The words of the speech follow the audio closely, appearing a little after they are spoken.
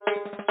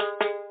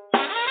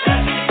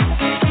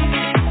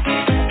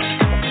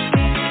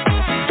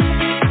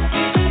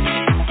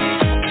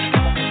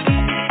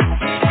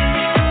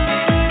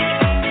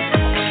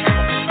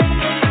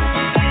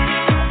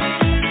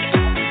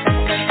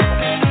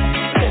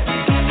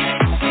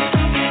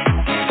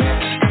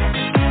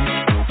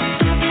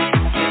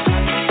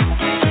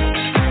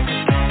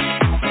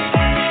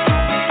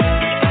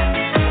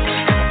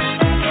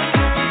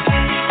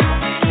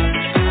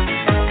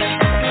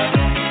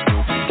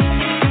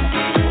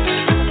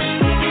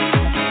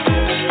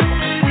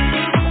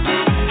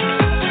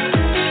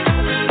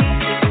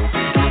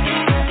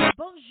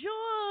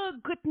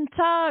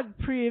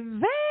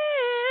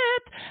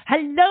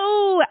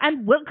Hello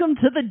and welcome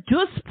to the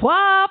Deux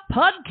Pois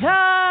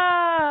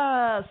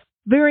podcast.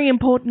 Very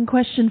important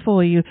question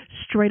for you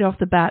straight off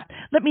the bat.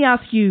 Let me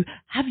ask you,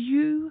 have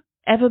you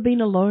ever been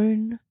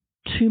alone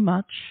too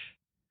much?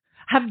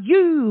 Have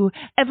you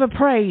ever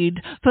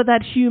prayed for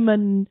that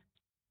human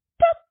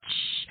touch?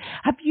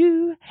 Have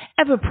you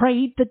ever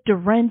prayed that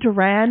Duran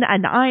Duran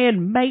and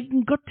Iron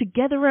Maiden got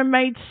together and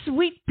made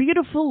sweet,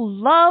 beautiful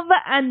love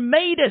and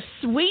made a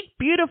sweet,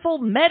 beautiful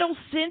metal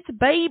synth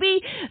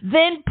baby?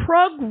 Then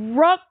prog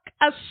rock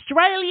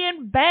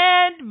Australian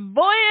band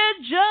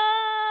Voyager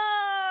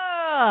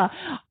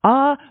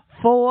are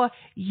for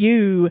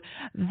you.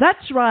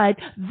 That's right,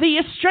 the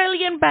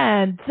Australian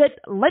band that,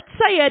 let's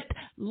say it,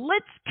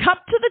 let's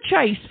cut to the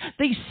chase,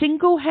 they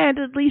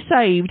single-handedly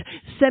saved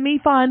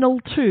semi-final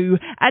 2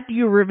 at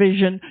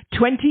Eurovision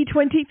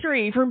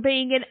 2023 from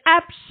being an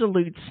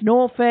absolute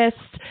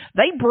snorefest.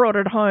 They brought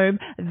it home.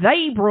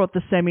 They brought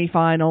the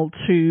semi-final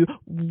to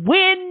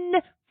win.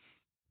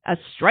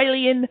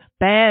 Australian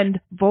band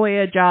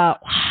Voyager.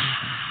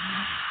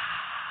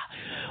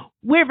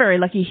 We're very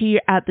lucky here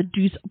at the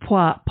Deux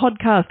Pois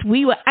podcast.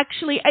 We were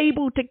actually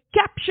able to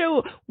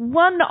capture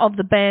one of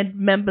the band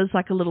members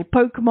like a little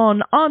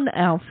Pokemon on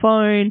our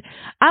phone.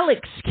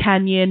 Alex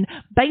Canyon,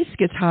 bass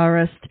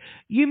guitarist.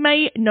 You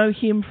may know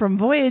him from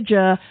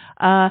Voyager.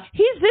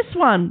 Here's this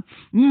one.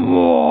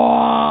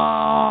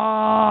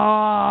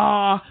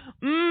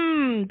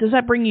 Does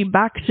that bring you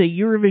back to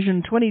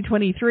Eurovision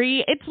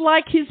 2023? It's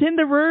like he's in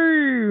the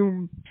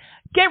room.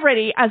 Get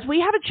ready as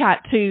we have a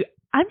chat to,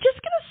 I'm just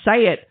going to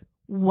say it,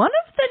 one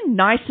of the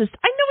nicest,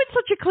 I know it's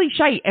such a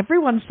cliche,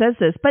 everyone says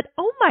this, but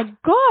oh my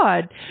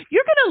God,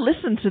 you're going to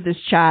listen to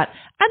this chat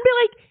and be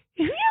like,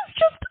 he is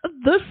just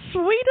the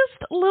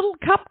sweetest little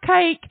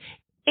cupcake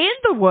in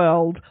the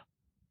world.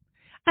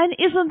 And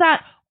isn't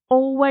that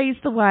always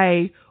the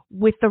way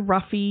with the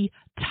roughy,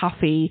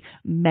 toughy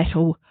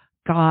metal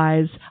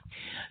guys?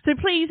 So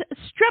please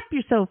strap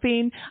yourself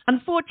in.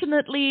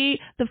 Unfortunately,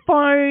 the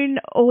phone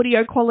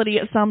audio quality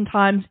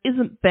sometimes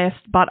isn't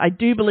best, but I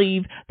do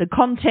believe the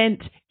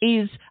content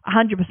is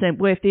 100%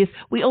 worth this.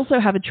 We also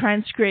have a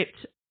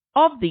transcript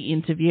of the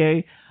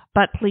interview,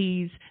 but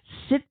please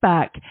sit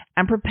back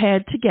and prepare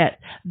to get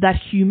that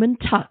human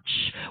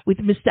touch with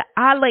Mr.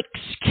 Alex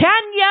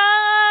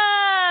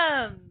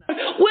Canyon.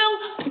 Well,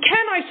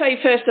 can I say,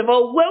 first of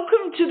all,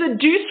 welcome to the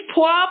Deux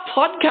Pois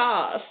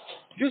podcast.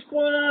 Just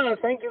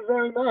thank you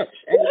very much.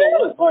 And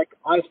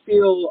I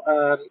feel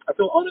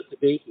honoured to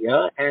be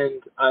here,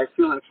 and I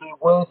feel actually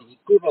worthy,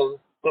 given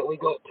that we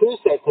got 2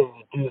 sets of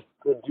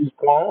Deux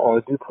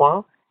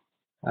Pois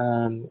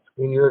in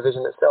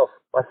Eurovision itself.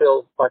 I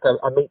feel like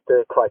I meet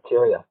the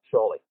criteria,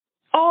 surely.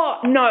 Oh,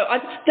 no.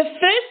 The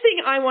first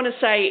thing I want to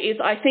say is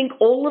I think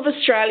all of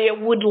Australia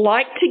would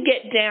like to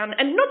get down,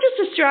 and not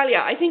just Australia,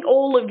 I think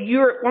all of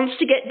Europe wants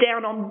to get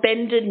down on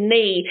bended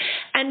knee,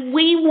 and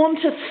we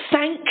want to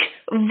thank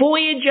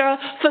Voyager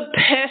for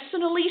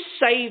personally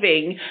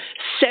saving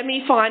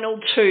semi-final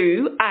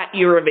 2 at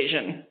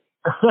Eurovision.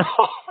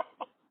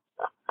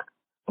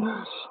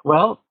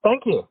 Well,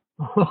 thank you.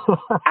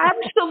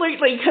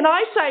 Absolutely. Can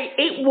I say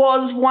it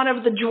was one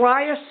of the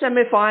driest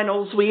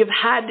semi-finals we have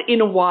had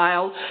in a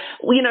while.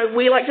 We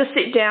like to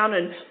sit down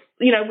and,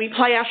 we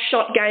play our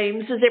shot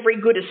games as every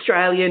good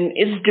Australian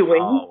is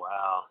doing. Oh,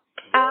 wow.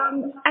 Yeah.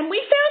 And we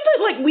found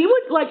that, we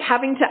were,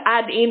 having to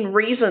add in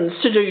reasons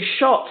to do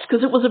shots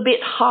because it was a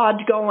bit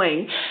hard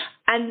going.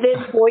 And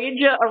then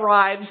Voyager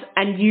arrives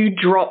and you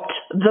dropped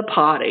the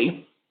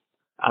party.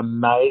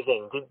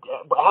 Amazing.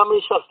 How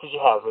many shots did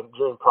you have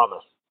during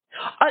Promise?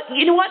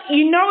 You know what?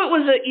 It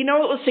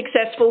was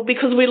successful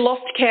because we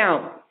lost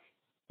count.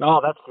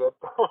 Oh, that's good.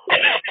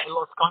 We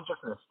lost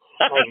consciousness.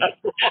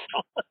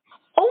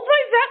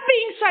 Although that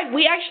being said,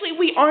 we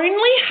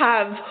only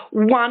have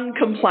one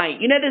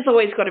complaint. There's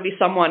always got to be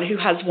someone who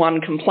has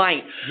one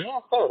complaint. Yeah,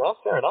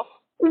 fair enough.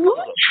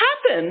 What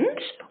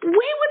happened? Where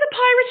were the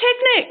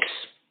pyrotechnics?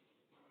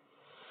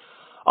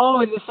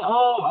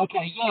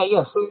 Okay,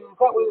 yeah. So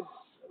that was.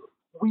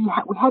 We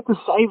had to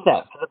save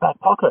that for the back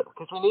pocket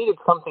because we needed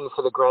something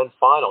for the grand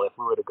final if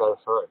we were to go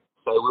through.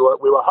 So we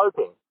were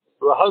hoping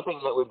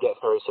that we'd get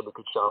through so we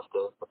could show off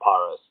the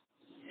pyros.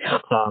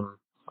 But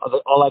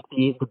I like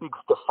the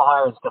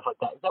fire and stuff like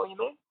that. Is that what you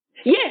mean?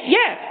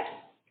 Yeah.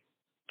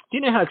 Do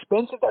you know how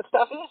expensive that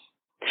stuff is?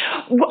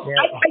 Well,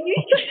 yeah.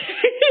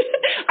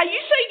 Are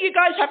you saying you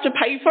guys have to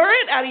pay for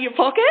it out of your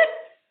pocket?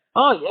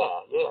 Oh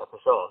yeah, for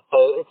sure.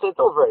 So it's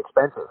all very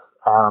expensive.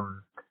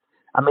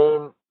 I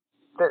mean,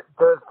 the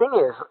thing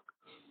is,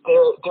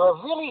 there are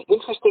really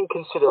interesting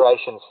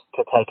considerations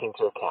to take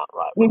into account,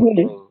 right? When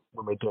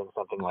we're doing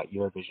something like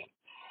Eurovision,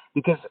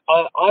 because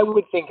I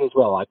would think as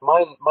well, like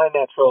my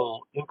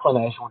natural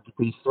inclination would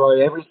be throw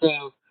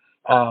everything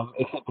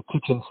except the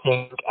kitchen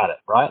sink at it,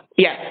 right?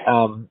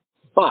 Yeah.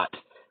 But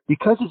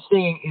because it's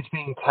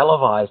being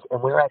televised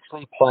and we're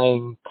actually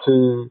playing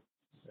to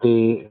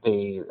the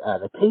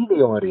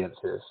TV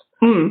audiences,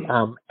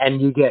 and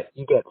you get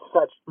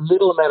such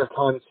little amount of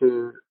time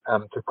to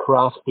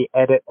craft the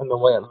edit and the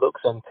way it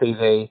looks on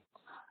TV.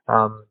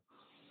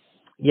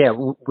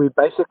 We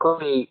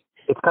basically,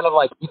 it's kind of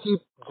like if you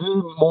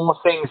do more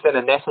things than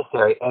are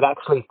necessary, it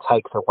actually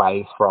takes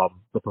away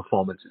from the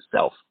performance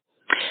itself.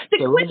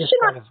 The only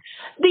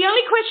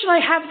question I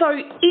have though,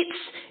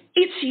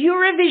 it's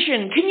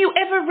Eurovision. Can you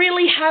ever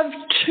really have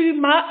too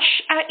much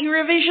at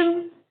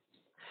Eurovision?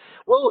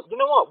 Well, you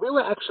know what? We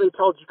were actually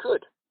told you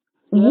could.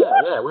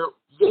 What?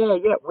 So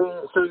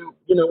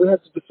we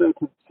had to defer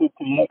to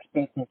the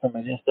experts and from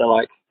Manchester,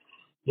 like,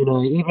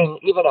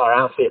 even our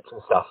outfits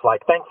and stuff.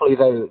 Like, thankfully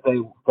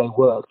they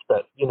worked,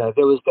 but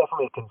there was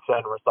definitely a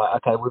concern where it's like,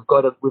 okay, we've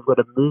got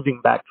a moving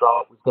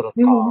backdrop, we've got a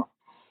car.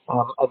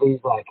 Are these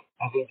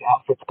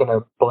outfits going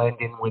to blend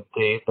in with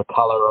the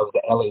color of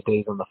the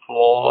LEDs on the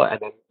floor? And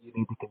then you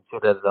need to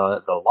consider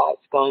the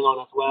lights going on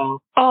as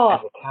well. Oh,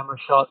 and the camera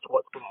shots.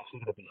 What's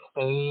actually going to be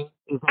seen?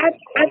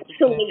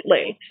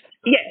 Absolutely.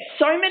 Yes,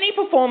 so many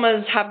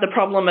performers have the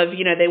problem of,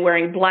 they're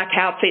wearing black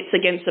outfits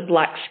against a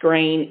black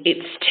screen.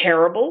 It's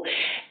terrible.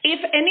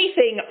 If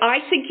anything, I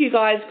think you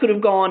guys could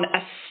have gone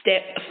a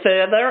step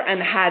further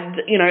and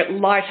had,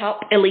 light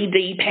up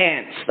LED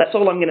pants. That's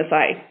all I'm going to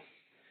say.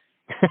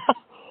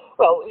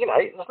 Well,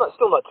 it's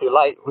still not too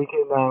late. We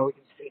can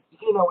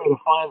if you know where to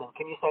find them,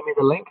 can you send me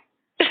the link?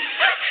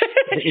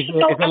 Is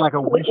there like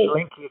a wish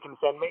link you can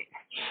send me?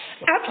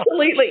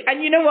 Absolutely.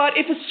 And you know what?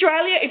 If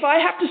I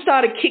have to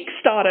start a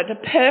Kickstarter to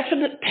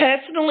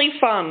personally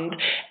fund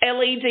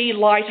LED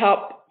light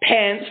up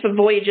pants for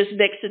Voyager's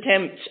next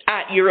attempt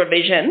at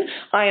Eurovision,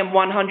 I am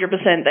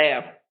 100%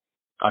 there.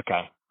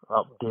 Okay.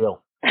 Well,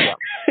 deal. Yeah.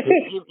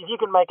 if you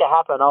can make it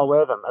happen, I'll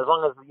wear them. As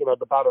long as,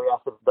 the battery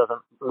acid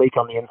doesn't leak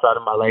on the inside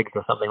of my legs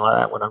or something like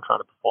that when I'm trying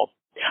to perform.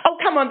 Oh,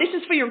 come on. This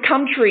is for your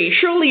country.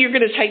 Surely you're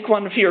going to take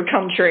one for your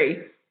country.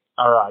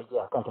 All right.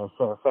 Yeah. Okay.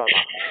 Fair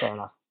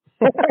enough.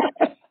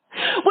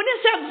 Well,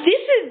 now,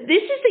 this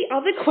is the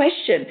other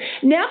question.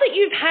 Now that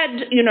you've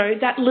had,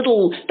 that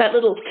little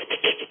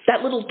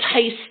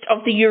taste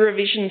of the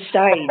Eurovision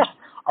stage.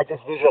 I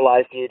just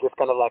visualized you just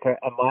kind of like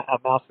a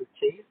mouse with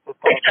cheese.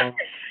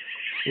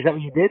 Is that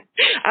what you did?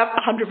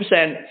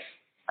 100%.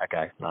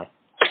 Okay, nice.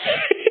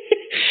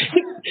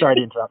 Sorry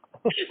to interrupt.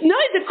 No,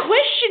 the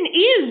question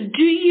is,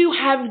 do you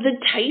have the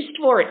taste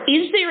for it?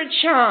 Is there a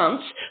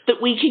chance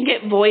that we can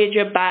get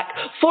Voyager back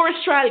for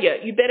Australia?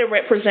 You better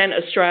represent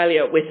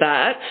Australia with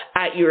that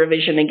at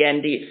Eurovision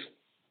again, Div.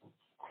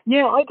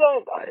 Yeah, I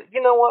don't.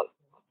 You know what?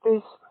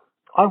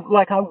 I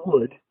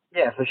would.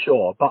 Yeah, for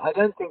sure. But I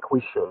don't think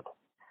we should.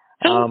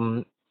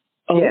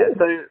 Yeah.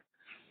 So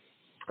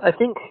I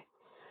think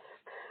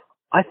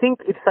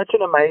it's such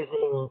an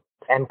amazing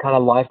and kind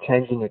of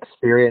life-changing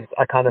experience.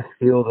 I kind of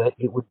feel that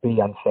it would be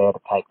unfair to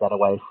take that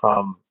away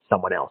from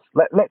someone else.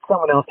 Let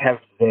someone else have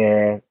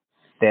their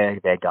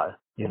go.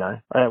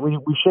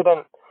 We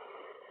shouldn't.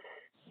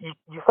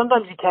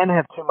 Sometimes you can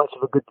have too much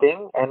of a good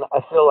thing, and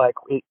I feel like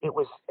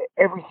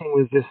everything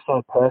was just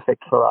so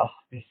perfect for us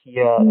this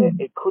year.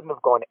 It couldn't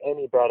have gone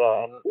any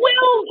better. And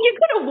you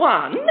could have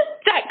won.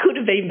 That could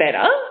have been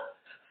better.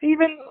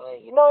 Even,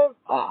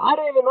 I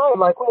don't even know.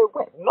 Like,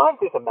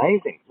 Ninth is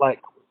amazing. Like,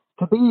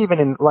 to be even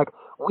in, like,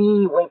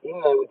 we went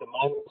in there with the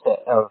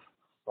mindset of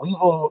we've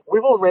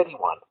already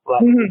won.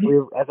 Like,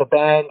 as a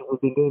band, we've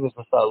been doing this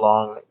for so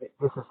long.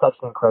 This is such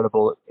an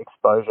incredible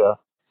exposure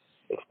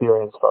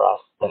experience for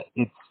us that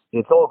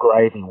it's all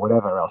gravy,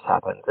 whatever else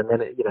happens. And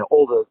then,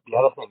 all the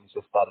other things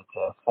just started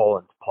to fall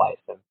into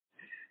place.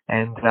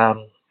 And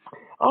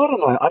I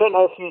don't know. I don't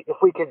know if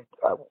we could,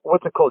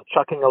 what's it called,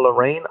 chucking a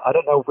Lorraine? I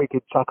don't know if we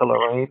could chuck a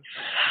Lorraine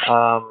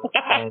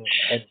and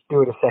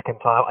do it a second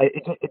time.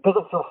 It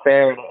doesn't feel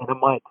fair, and it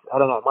might, I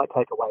don't know, it might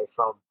take away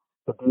from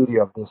the beauty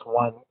of this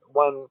one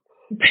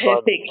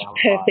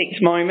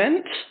perfect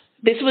moment.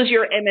 This was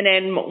your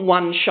Eminem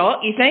one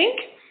shot, you think?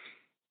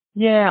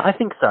 Yeah, I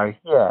think so.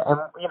 Yeah, and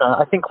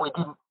I think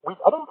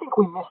I don't think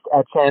we missed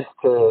our chance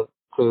to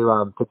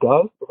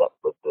go. Is that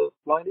what the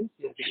line is?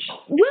 Yeah.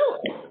 Well,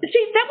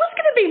 see, that was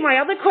going to be my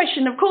other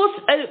question. Of course,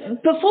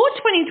 before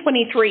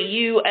 2023,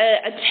 you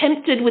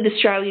attempted with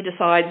Australia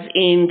Decides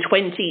in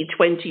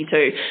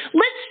 2022.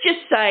 Let's just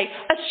say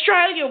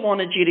Australia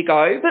wanted you to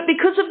go, but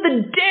because of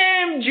the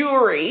damn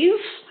juries,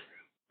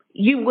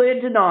 you were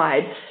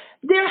denied.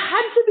 There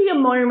had to be a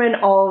moment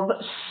of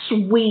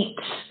sweet,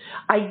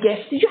 I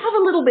guess. Did you have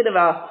a little bit of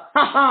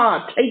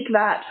a, take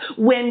that,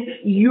 when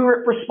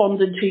Europe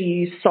responded to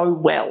you so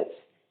well?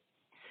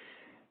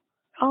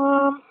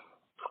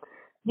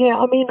 Yeah,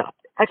 I mean,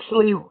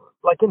 actually,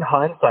 like in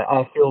hindsight,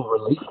 I feel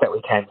relieved that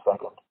we came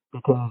second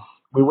because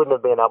we wouldn't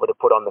have been able to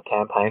put on the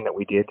campaign that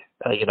we did,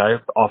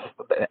 off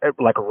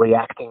like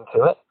reacting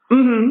to it.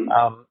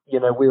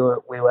 Mm-hmm. We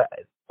were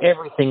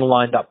everything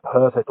lined up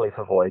perfectly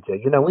for Voyager.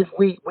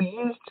 We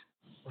used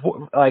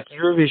like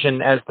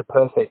Eurovision as the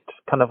perfect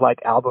kind of like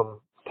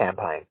album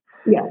campaign,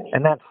 Yeah.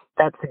 and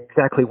that's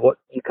exactly what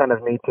you kind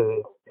of need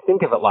to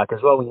think of it like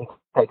as well when you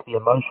take the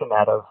emotion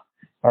out of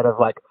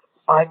like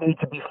I need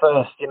to be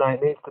first. It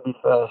needs to be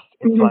first.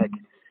 It's Mm-hmm. like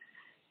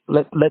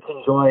let's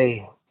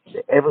enjoy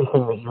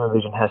everything that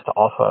Eurovision has to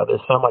offer.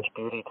 There's so much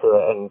beauty to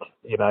it, and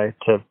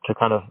to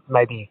kind of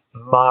maybe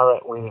mar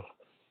it with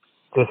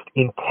just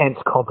intense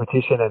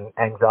competition and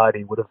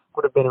anxiety would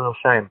have been a real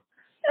shame.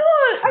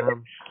 Oh,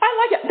 Um, I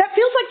like it. That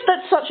feels like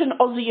that's such an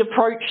Aussie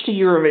approach to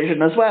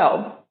Eurovision as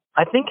well.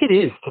 I think it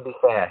is, to be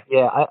fair.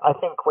 Yeah, I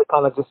think we're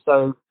kind of just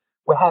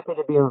we're happy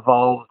to be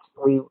involved.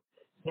 We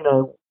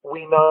know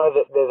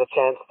that there's a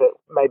chance that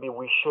maybe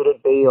we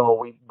shouldn't be or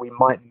we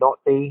might not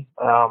be.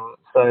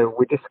 So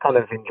we're just kind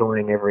of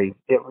enjoying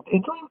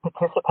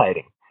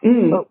participating.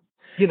 Mm. But,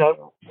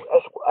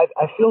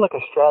 I feel like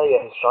Australia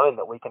has shown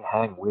that we can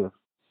hang with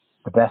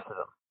the best of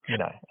them,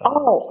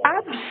 Oh,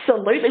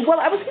 absolutely. Well,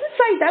 I was going to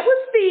say that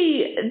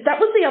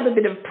was the other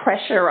bit of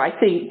pressure I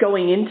think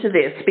going into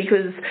this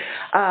because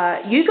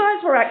you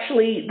guys were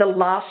actually the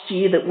last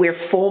year that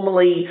we're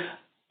formally.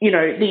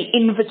 The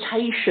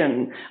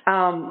invitation,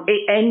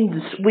 it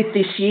ends with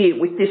this year,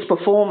 with this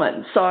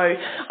performance. So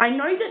I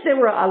know that there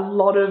were a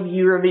lot of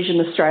Eurovision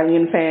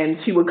Australian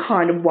fans who were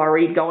kind of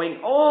worried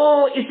going,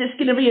 oh, is this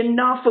going to be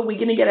enough? Are we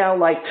going to get our,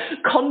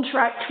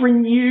 contract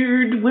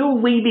renewed? Will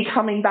we be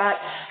coming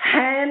back?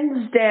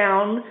 Hands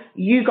down,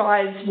 you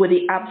guys were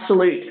the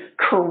absolute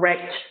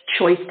correct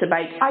choice to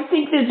make. I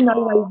think there's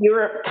no way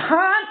Europe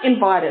can't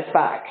invite us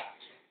back.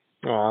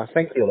 Oh,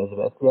 thank you,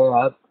 Elizabeth. Yeah,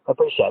 I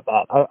appreciate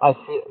that. I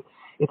feel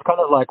it's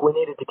kind of like we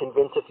needed to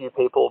convince a few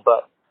people,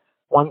 but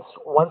once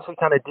we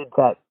kind of did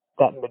that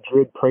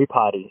Madrid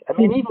pre-party, I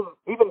mean,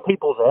 even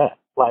people there,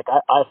 like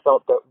I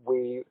felt that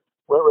we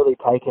weren't really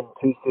taken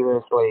too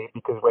seriously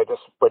because we're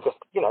just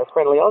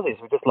friendly Aussies.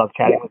 We just love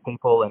chatting with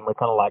people, and we're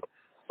kind of like,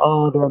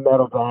 oh, they're a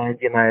metal band,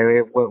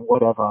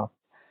 whatever.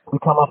 We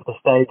come off the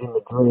stage in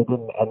Madrid,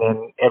 and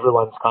then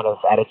everyone's kind of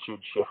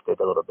attitude shifted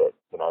a little bit.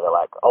 They're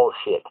like, oh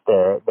shit,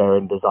 they're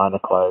in designer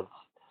clothes,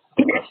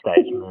 doing their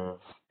stage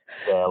moves.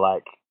 They're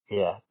like,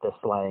 yeah, they're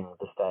slaying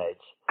the stage.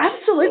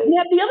 Absolutely.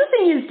 Now, the other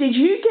thing is, have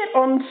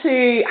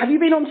you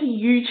been onto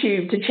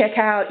YouTube to check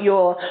out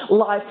your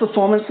live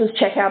performances,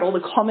 check out all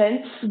the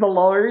comments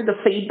below, the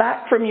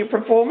feedback from your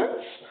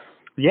performance?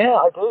 Yeah,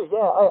 I do.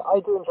 Yeah, I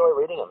do enjoy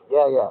reading them.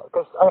 Yeah.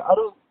 Because I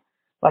don't,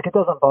 it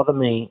doesn't bother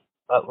me,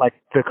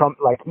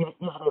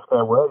 even if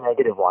there were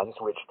negative ones,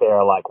 which there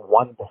are like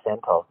 1%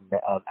 of,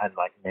 and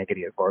like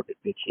negative or a bit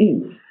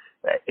bitchy,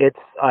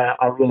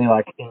 I really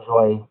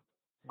enjoy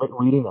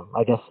reading them,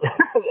 I guess,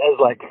 as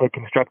for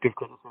constructive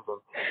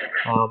criticism.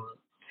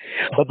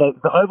 But the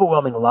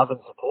overwhelming love and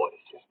support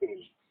has just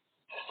been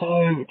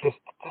so just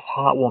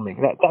heartwarming.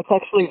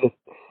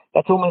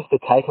 That's almost the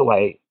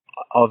takeaway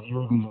of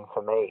Eurovision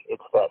for me.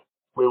 It's that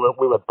we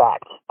were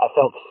backed. I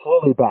felt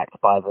fully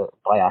backed by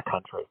our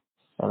country,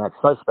 and that's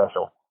so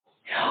special.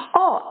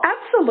 Oh,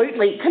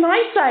 absolutely. Can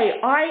I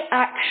say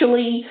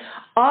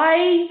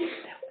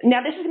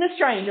now this is going to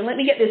strange, and let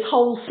me get this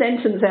whole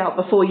sentence out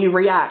before you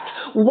react.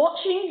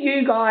 Watching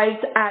you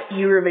guys at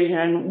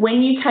Eurovision,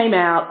 when you came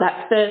out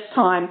that first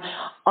time,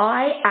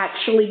 I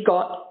actually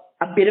got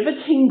a bit of a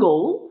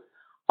tingle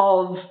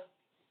of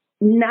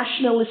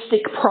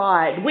nationalistic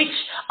pride, which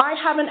I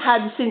haven't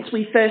had since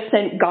we first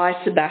sent Guy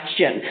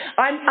Sebastian.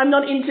 I'm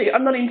not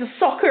into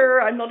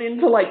soccer, I'm not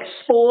into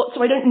sports,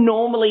 so I don't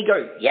normally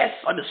go, yes,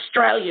 I'm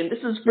Australian, this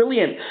is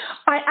brilliant.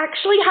 I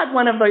actually had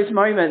one of those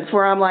moments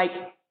where I'm like,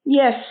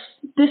 yes,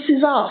 this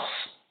is us.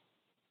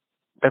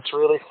 That's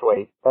really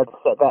sweet. That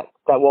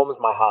warms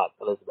my heart,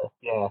 Elizabeth.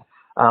 Yeah.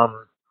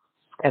 And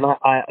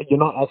you're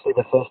not actually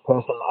the first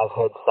person I've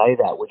heard say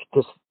that, which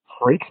just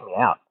freaks me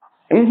out.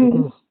 Mm-hmm.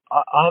 Because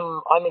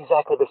I'm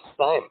exactly the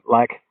same.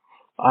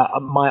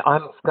 I'm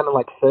kind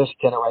of first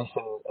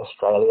generation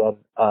Australian.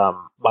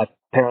 My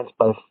parents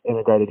both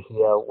immigrated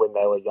here when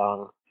they were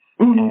young,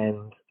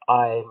 and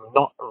I'm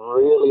not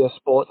really a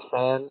sports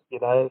fan.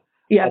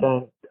 Yeah. I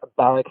don't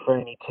barrack for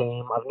any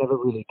team. I've never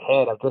really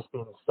cared. I've just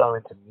been so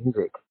into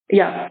music.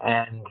 Yeah.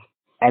 And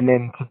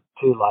then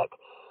to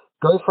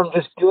go from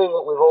just doing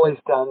what we've always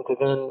done to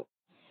then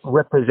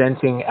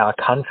representing our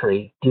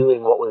country,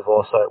 doing what we've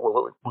always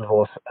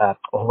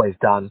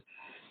done.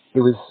 It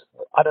was,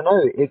 I don't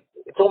know,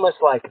 it's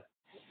almost like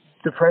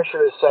the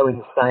pressure is so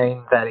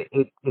insane that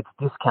it's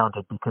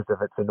discounted because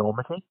of its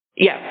enormity.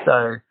 Yeah.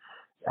 So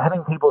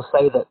having people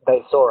say that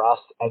they saw us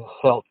and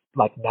felt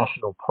like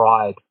national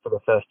pride for the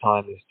first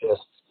time is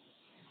just,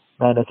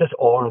 man, it's just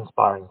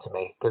awe-inspiring to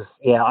me. Because,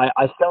 yeah,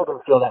 I seldom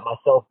feel that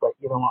myself, but,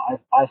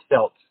 I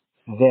felt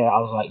there. I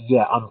was like,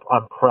 yeah, I'm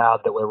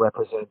proud that we're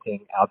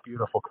representing our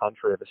beautiful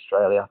country of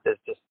Australia.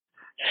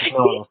 There's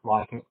no one else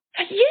like it.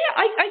 Yeah,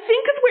 I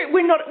think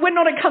we're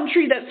not a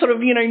country that's sort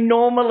of,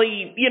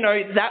 normally,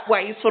 that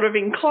way sort of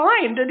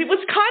inclined. And it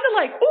was kind of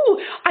like, oh,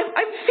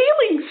 I'm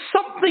feeling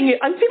something.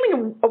 I'm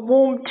feeling a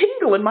warm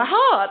tingle in my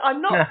heart.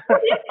 I'm not,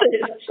 what is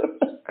this?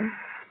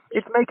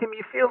 It's making me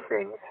feel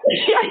things.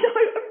 Yeah, I know.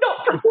 I'm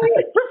not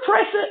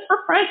repress it.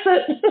 Repress.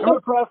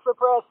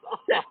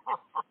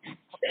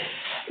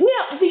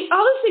 Now, the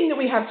other thing that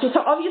we have,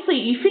 so obviously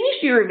you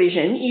finished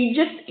Eurovision,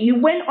 you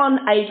went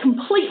on a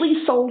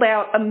completely sold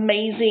out,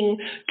 amazing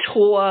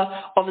tour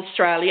of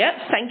Australia.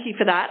 Thank you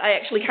for that. I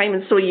actually came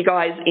and saw you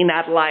guys in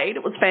Adelaide.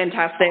 It was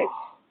fantastic.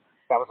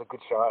 That was a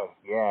good show.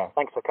 Yeah,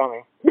 thanks for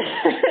coming.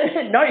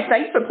 No,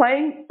 thanks for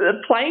playing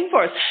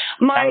for us.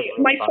 My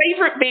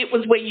favourite bit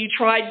was where you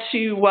tried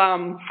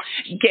to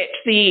get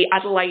the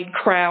Adelaide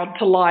crowd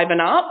to liven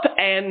up,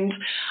 and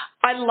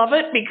I love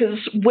it because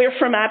we're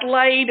from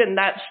Adelaide, and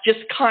that's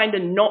just kind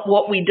of not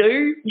what we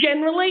do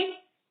generally.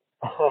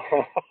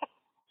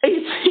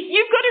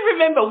 You've got to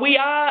remember, we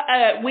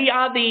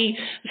are the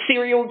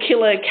serial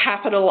killer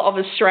capital of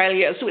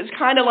Australia, so it's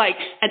kind of like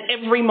at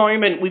every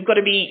moment we've got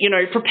to be,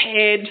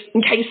 prepared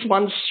in case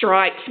one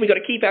strikes. We've got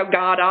to keep our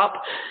guard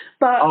up.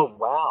 But oh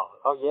wow!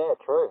 Oh yeah,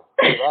 true.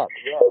 Yeah.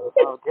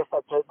 I guess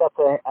that's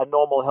a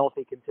normal,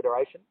 healthy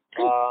consideration.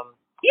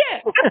 Yeah,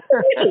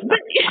 absolutely.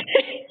 But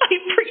I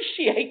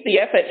appreciate the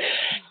effort.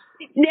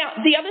 Now,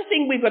 the other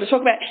thing we've got to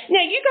talk about.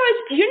 Now, you guys,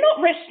 you're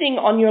not resting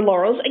on your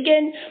laurels.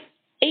 Again,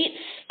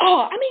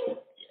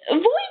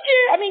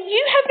 Voyager,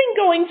 you have been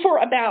going for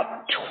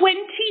about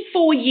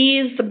 24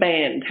 years, the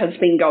band has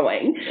been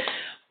going.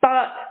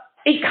 But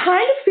it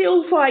kind of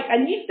feels like,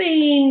 and you've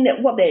been,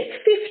 15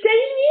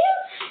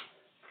 years?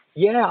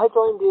 Yeah, I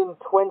joined in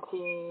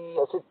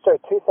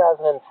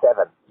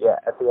 2007. Yeah,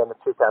 at the end of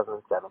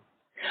 2007.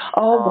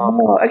 Oh,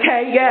 wow.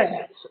 Okay,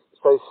 yeah.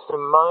 So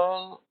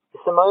Simone is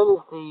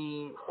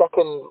the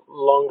second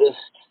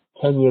longest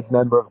tenured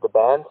member of the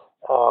band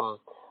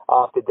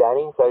after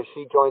Danny. So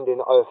she joined in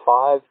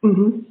 2005.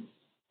 Mm-hmm.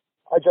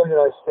 I joined in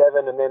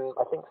 2007, and then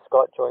I think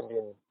Scott joined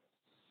in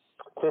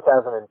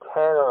 2010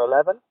 or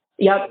 11.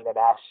 Yep. And then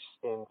Ash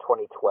in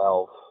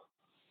 2012.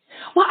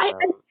 Well,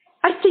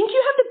 I think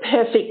you have the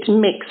perfect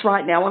mix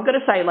right now. I've got to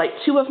say,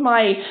 two of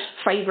my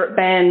favourite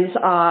bands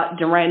are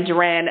Duran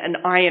Duran and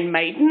Iron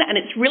Maiden, and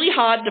it's really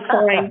hard to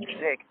find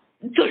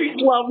those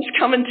loves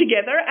coming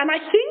together, and I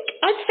think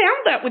I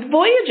found that with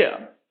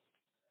Voyager.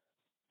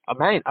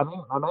 Amazing,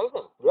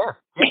 yeah.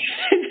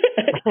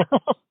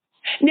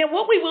 Now,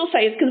 what we will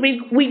say is, because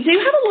we do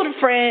have a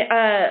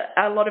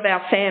lot of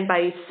our fan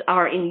base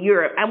are in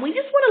Europe, and we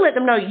just want to let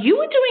them know you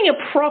were doing a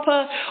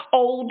proper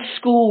old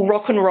school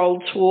rock and roll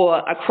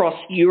tour across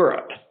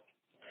Europe.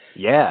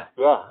 Yeah.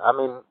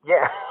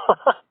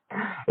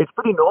 It's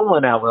pretty normal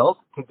in our world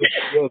to just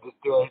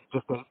do a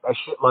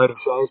shitload of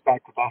shows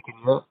back to back in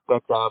Europe.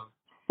 But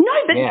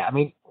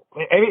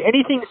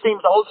anything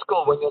seems old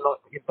school when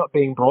it's not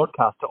being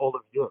broadcast to all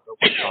of Europe at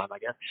one time, I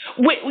guess.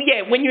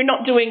 When you're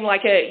not doing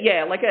like a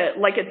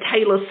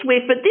Taylor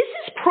Swift, but this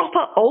is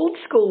proper old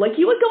school. Like,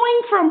 you were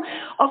going from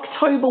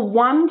October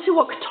 1 to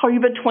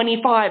October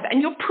 25,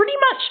 and you're pretty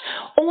much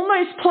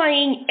almost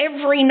playing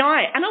every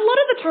night, and a lot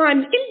of the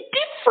times in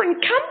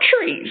different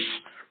countries.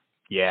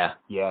 Yeah,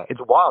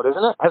 it's wild,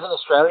 isn't it? As an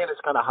Australian,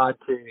 it's kind of hard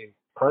to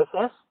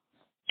process.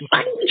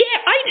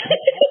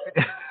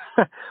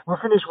 We'll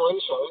finish one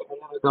show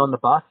and then we'll go on the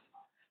bus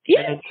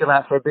and then chill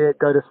out for a bit,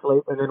 go to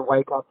sleep, and then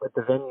wake up at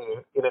the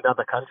venue in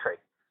another country.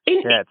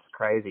 It's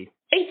crazy.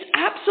 It's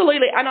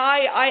absolutely, and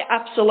I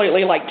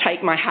absolutely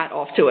take my hat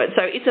off to it.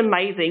 So it's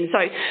amazing. So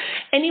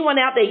anyone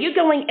out there, you're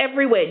going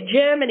everywhere: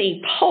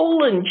 Germany,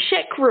 Poland,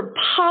 Czech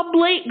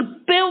Republic,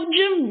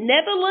 Belgium,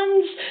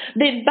 Netherlands,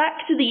 then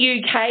back to the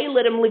UK,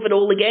 let them live it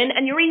all again.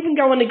 And you're even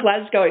going to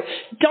Glasgow.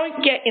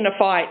 Don't get in a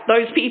fight.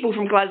 Those people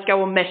from Glasgow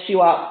will mess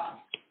you up.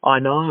 I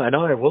know.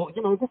 Well,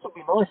 this will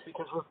be nice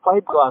because we've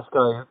played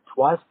Glasgow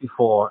twice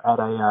before at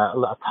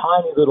a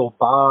tiny little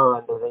bar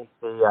underneath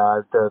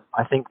the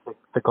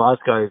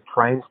Glasgow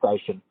train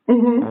station.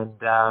 Mm-hmm.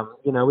 And,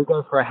 we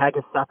go for a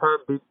haggis supper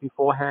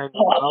beforehand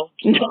as well.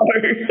 No.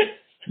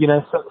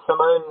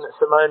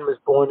 Simone was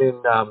born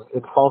in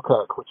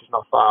Falkirk, which is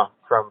not far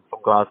from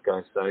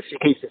Glasgow, so she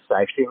keeps it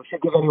safe. She'll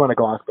give anyone a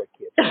Glasgow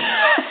kiss.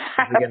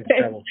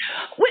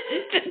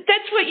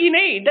 That's what you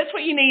need. That's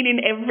what you need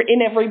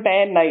in every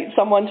band, mate.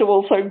 Someone to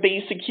also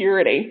be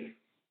security.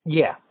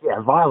 Yeah,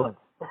 violence.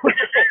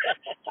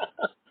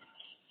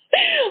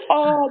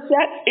 Oh,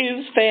 that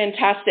is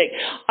fantastic.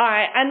 All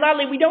right, and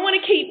Lally, we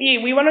wanted to keep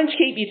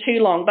you too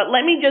long, but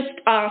let me just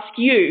ask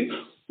you,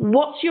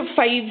 what's your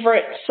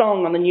favourite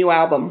song on the new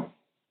album?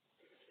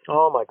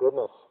 Oh my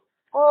goodness.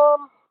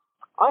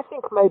 I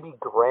think maybe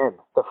Gren,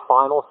 the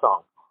final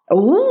song.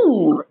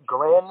 Ooh.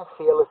 Gren,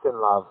 Fearless in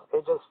Love.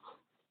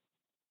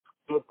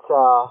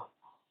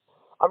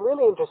 I'm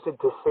really interested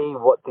to see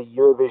what the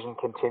Eurovision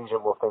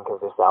contingent will think of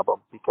this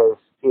album, because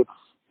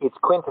it's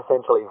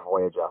quintessentially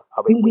Voyager.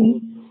 I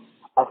mean,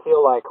 I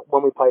feel like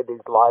when we played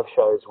these live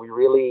shows, we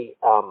really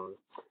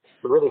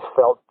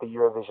felt the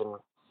Eurovision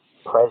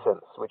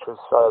presence, which was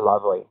so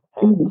lovely.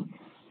 And,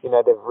 you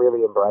know, they've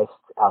really embraced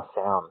our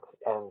sound.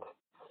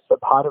 But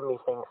part of me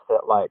thinks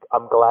that, like,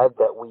 I'm glad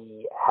that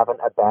we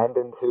haven't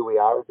abandoned who we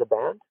are as a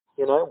band.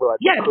 You know,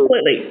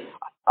 Completely.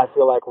 I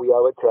feel like we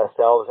owe it to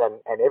ourselves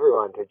and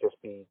everyone to just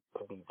be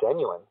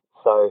genuine.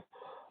 So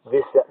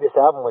this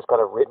album was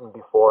kind of written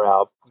before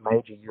our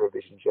major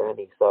Eurovision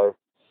journey. So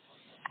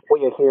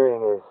what you're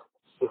hearing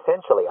is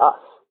essentially us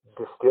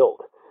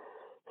distilled.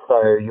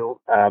 So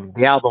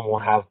the album will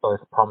have both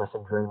Promise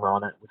and Dreamer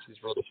on it, which is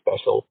really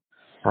special.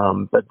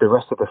 But the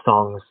rest of the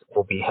songs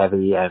will be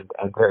heavy and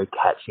very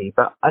catchy.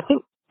 But I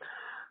think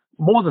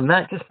more than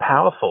that, just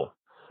powerful.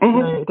 You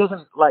know, it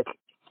doesn't like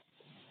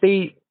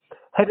be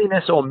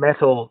heaviness or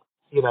metal,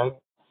 you know,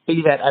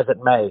 be that as it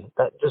may.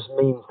 That just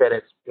means that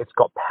it's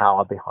got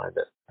power behind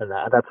it. And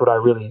that's what I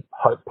really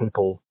hope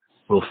people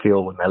will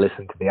feel when they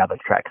listen to the other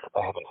tracks that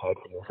they haven't heard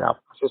from this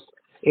album. It's just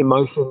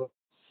emotion,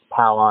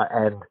 power,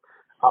 and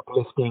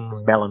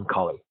uplifting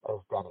melancholy, as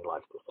Danny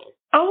likes to say.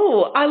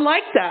 Oh, I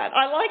like that.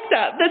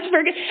 That's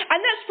very good. And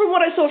that's from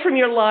what I saw from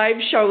your live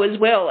show as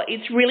well.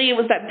 It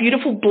was that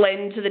beautiful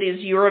blend that is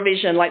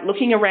Eurovision, like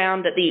looking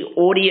around at the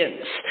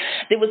audience.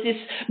 There was this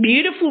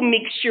beautiful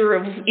mixture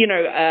of, you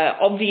know,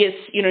 obvious,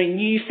 you know,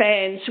 new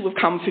fans who have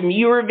come from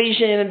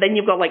Eurovision, and then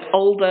you've got like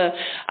older,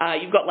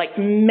 you've got like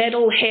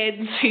metal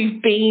heads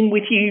who've been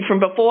with you from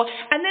before,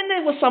 and then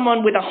there was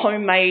someone with a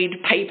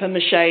homemade paper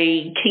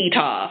mache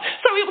guitar.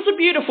 So it was a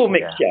beautiful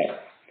mixture. Yeah.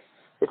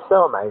 It's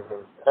so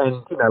amazing.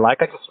 And, you know, like,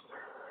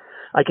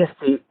 I guess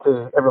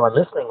to everyone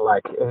listening,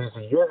 like, who's a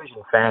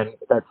Eurovision fan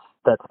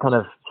that's kind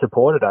of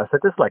supported us,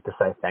 I'd just like to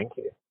say thank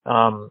you.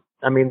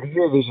 I mean, the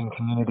Eurovision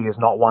community is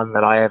not one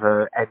that I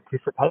ever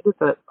anticipated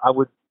that I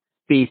would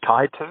be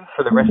tied to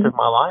for the rest of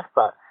my life,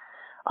 but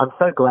I'm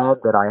so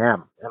glad that I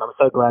am. And I'm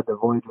so glad that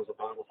Voyager as a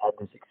band has had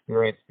this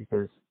experience,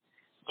 because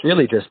it's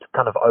really just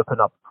kind of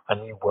opened up a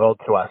new world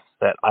to us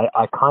that I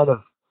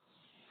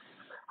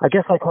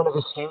guess I kind of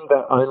assumed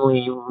that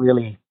only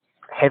really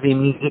heavy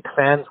music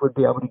fans would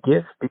be able to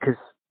give, because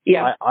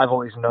I've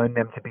always known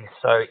them to be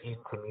so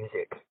into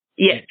music,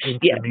 into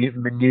the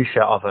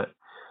minutiae of it.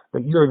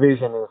 But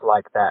Eurovision is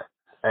like that.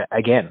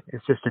 Again,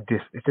 it's just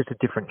a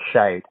different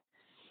shade,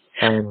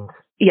 and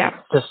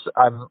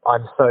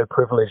I'm so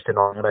privileged and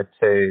honoured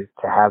to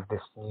have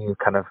this new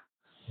kind of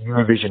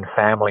Eurovision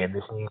family and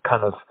this new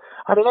kind of,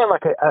 I don't know,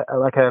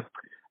 like a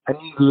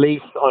new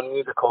lease on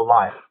musical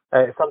life,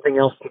 something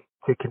else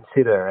to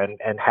consider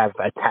and have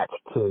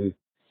attached to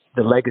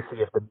the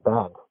legacy of the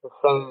band.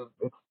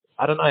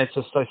 I don't know, it's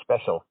just so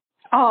special.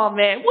 Oh,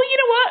 man. Well, you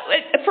know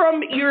what?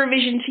 From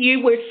Eurovision to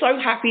you, we're so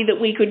happy that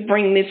we could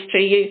bring this to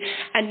you.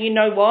 And you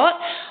know what?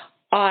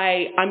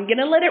 I'm going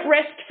to let it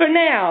rest for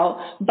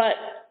now, but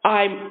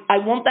I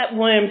want that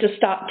worm to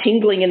start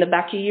tingling in the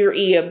back of your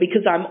ear,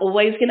 because I'm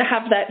always going to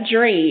have that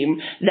dream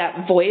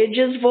that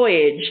Voyager's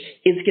voyage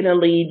is going to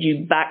lead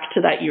you back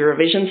to that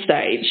Eurovision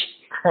stage.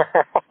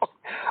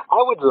 I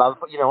would love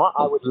for it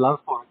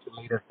to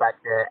lead us back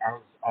there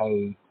as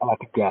a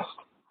guest,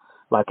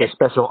 like a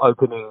special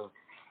opening,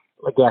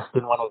 a guest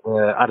in one of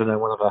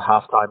the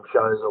halftime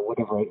shows or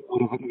whatever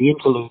the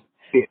interlude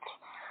fits.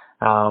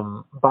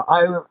 But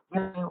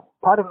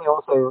part of me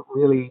also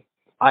really,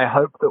 I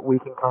hope that we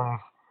can kind of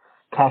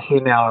cash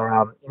in our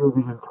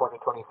Eurovision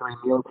 2023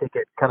 meal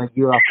ticket kind of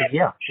year after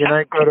year. You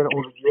know, go to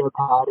all the Euro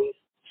parties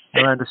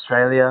around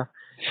Australia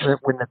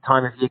when the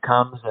time of year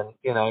comes, and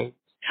you know.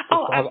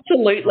 Oh,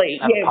 absolutely!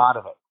 Have part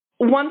of it.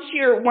 Once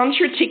your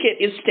ticket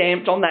is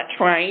stamped on that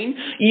train,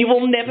 you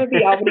will never be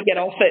able to get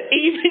off it,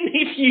 even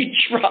if you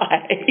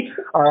try.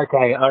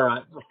 Okay, all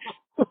right.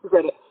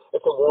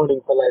 It's a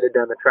warning for later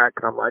down the track,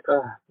 and I'm like,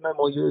 no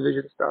more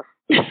Eurovision stuff.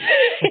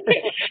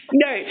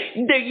 No,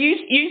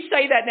 you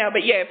say that now,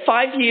 but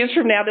 5 years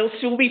from now, there'll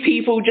still be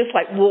people just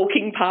like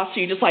walking past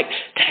you, just like,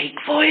 take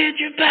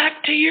Voyager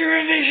back to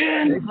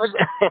Eurovision.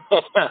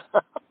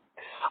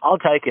 I'll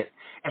take it.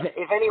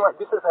 If anyone,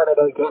 this is what I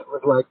don't get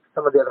with like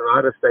some of the other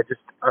artists, they just,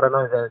 I don't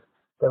know,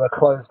 they were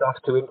closed off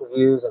to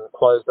interviews and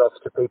closed off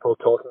to people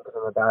talking to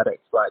them about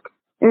it. It's like,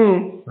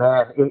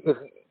 man, if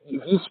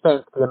you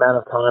spent the amount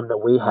of time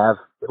that we have,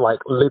 like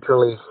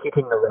literally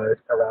hitting the road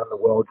around the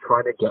world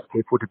trying to get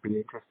people to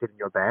be interested in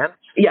your band,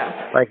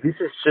 like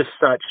this is just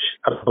such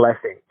a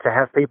blessing to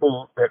have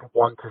people that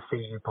want to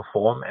see you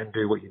perform and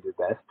do what you do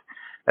best.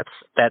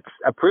 That's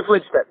a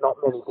privilege that not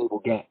many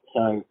people get.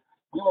 So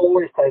we'll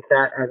always take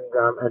that and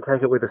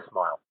take it with a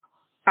smile.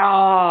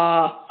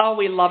 Oh,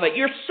 we love it.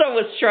 You're so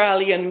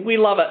Australian. We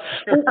love it.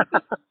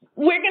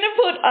 We're going to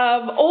put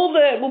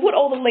we'll put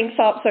all the links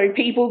up so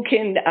people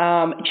can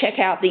check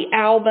out the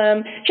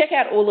album, check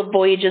out all of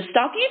Voyager's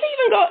stuff. You've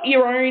even got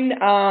your own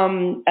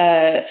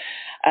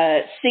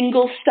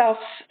single stuff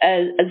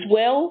as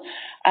well.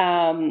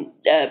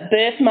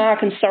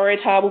 Birthmark and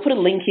Sorrotar. We'll put a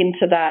link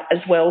into that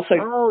as well. So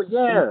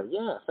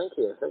thank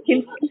you.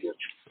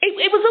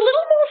 It was a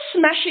little more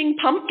Smashing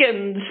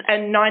Pumpkins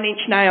and 9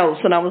 Inch Nails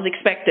than I was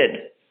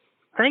expected.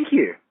 Thank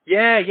you.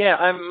 Yeah.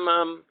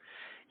 I'm.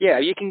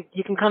 You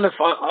can kind of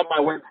on my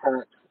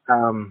website.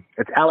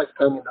 It's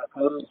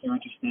alexpermian.com if you're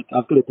interested.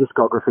 I've got a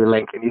discography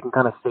link, and you can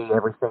kind of see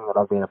everything that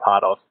I've been a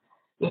part of.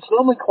 It's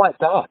normally quite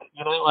dark,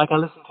 like I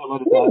listen to a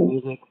lot of dark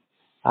music,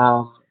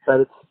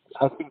 but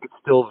I think it's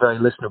still very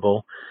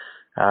listenable.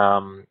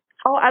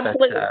 Oh,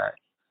 absolutely.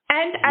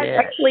 And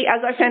actually,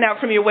 as I found out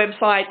from your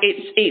website,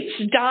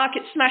 it's dark,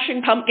 it's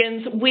Smashing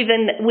Pumpkins with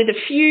a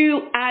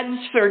few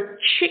ads for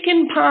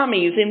chicken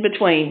parmies in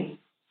between.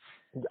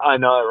 I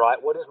know, right?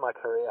 What is my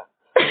career?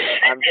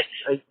 I'm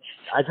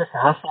just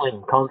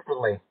hustling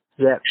constantly.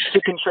 Yeah,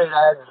 chicken treat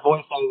ads,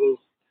 voiceovers,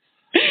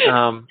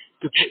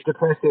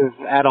 depressive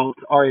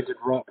adult-oriented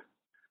rock.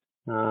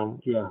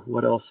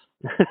 What else?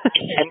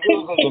 and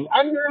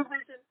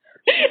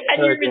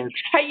Eurovision.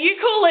 Hey, you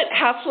call it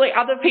hustling.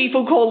 Other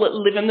people call it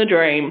living the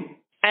dream.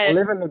 And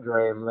living the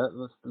dream.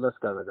 Let's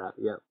go with that.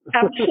 Yeah.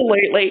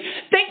 Absolutely.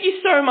 Thank you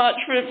so much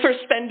for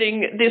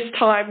spending this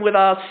time with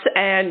us,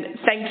 and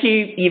thank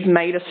you. You've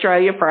made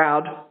Australia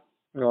proud.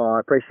 Oh, I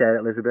appreciate it,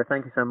 Elizabeth.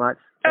 Thank you so much.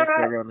 Thanks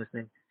for everyone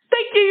listening.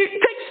 Thank you.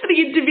 Thanks for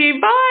the interview.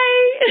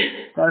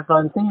 Bye. Have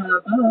fun. See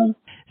you. Bye.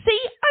 See,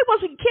 I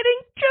wasn't kidding.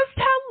 Just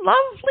how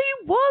lovely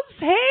was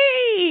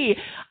he?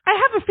 I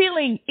have a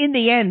feeling, in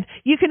the end,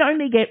 you can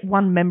only get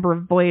one member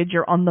of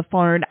Voyager on the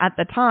phone at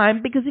the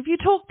time, because if you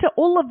talk to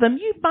all of them,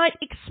 you might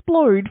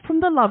explode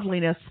from the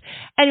loveliness.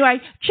 Anyway,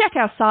 check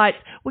our site.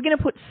 We're going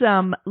to put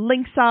some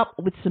links up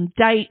with some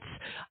dates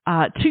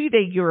to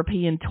their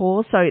European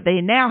tour. So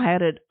they're now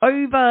headed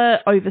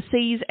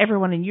overseas.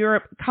 Everyone in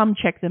Europe, come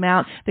check them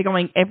out. They're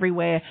going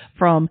everywhere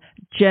from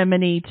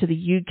Germany to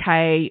the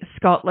UK,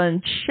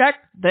 Scotland. Check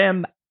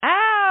them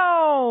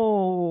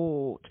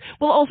out.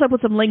 We'll also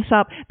put some links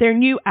up. Their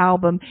new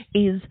album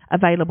is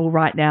available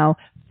right now.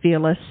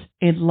 Fearless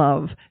in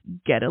Love.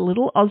 Get a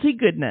little Aussie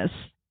goodness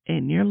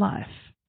in your life.